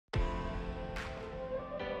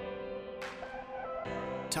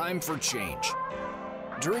Time for change.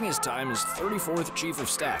 During his time as 34th Chief of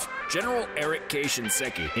Staff, General Eric K.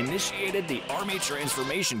 Shinseki initiated the Army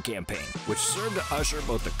Transformation Campaign, which served to usher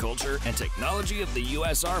both the culture and technology of the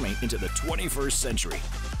U.S. Army into the 21st century.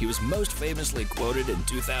 He was most famously quoted in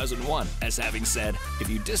 2001 as having said, "If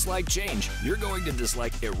you dislike change, you're going to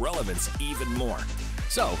dislike irrelevance even more."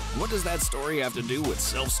 So, what does that story have to do with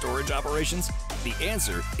self-storage operations? The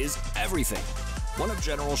answer is everything. One of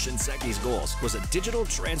General Shinseki's goals was a digital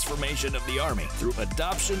transformation of the Army through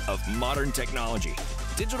adoption of modern technology.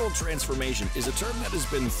 Digital transformation is a term that has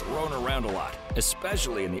been thrown around a lot,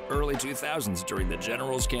 especially in the early 2000s during the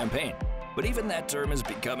General's campaign. But even that term is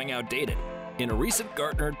becoming outdated. In a recent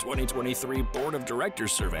Gartner 2023 Board of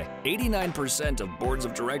Directors survey, 89% of boards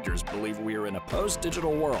of directors believe we are in a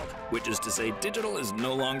post-digital world, which is to say digital is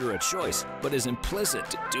no longer a choice, but is implicit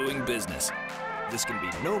to doing business. This can be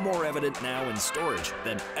no more evident now in storage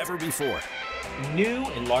than ever before. New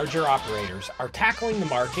and larger operators are tackling the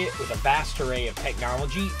market with a vast array of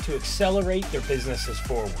technology to accelerate their businesses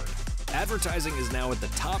forward. Advertising is now at the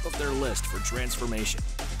top of their list for transformation.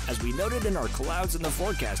 As we noted in our Clouds in the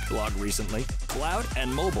Forecast blog recently, cloud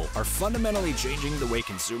and mobile are fundamentally changing the way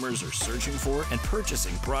consumers are searching for and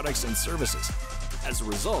purchasing products and services. As a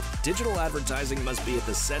result, digital advertising must be at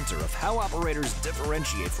the center of how operators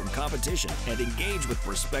differentiate from competition and engage with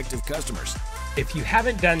prospective customers. If you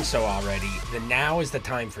haven't done so already, then now is the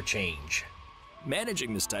time for change.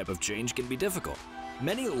 Managing this type of change can be difficult.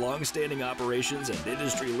 Many long-standing operations and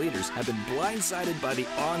industry leaders have been blindsided by the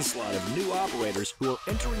onslaught of new operators who are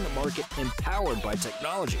entering the market empowered by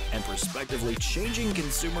technology and prospectively changing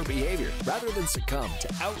consumer behavior rather than succumb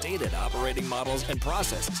to outdated operating models and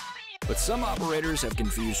processes. But some operators have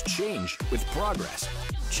confused change with progress.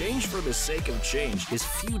 Change for the sake of change is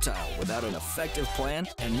futile without an effective plan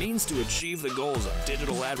and means to achieve the goals of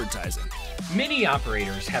digital advertising. Many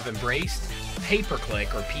operators have embraced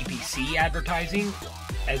pay-per-click or PPC advertising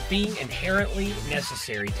as being inherently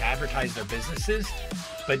necessary to advertise their businesses,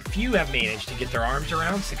 but few have managed to get their arms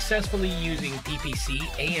around successfully using PPC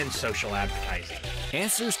and social advertising.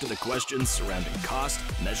 Answers to the questions surrounding cost,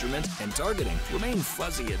 measurement, and targeting remain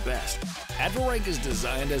fuzzy at best. Adverank is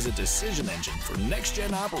designed as a decision engine for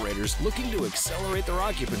next-gen operators looking to accelerate their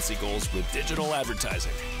occupancy goals with digital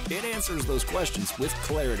advertising. It answers those questions with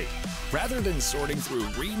clarity. Rather than sorting through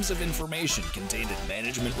reams of information contained in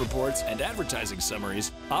management reports and advertising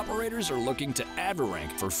summaries, operators are looking to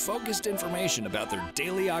Adverank for focused information about their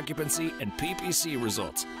daily occupancy and PPC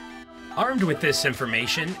results. Armed with this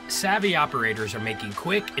information, savvy operators are making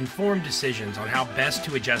quick, informed decisions on how best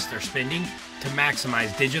to adjust their spending to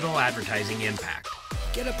maximize digital advertising impact.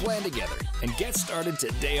 Get a plan together and get started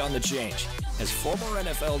today on the change. As former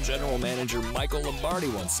NFL General Manager Michael Lombardi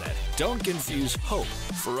once said, "Don't confuse hope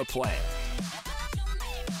for a plan."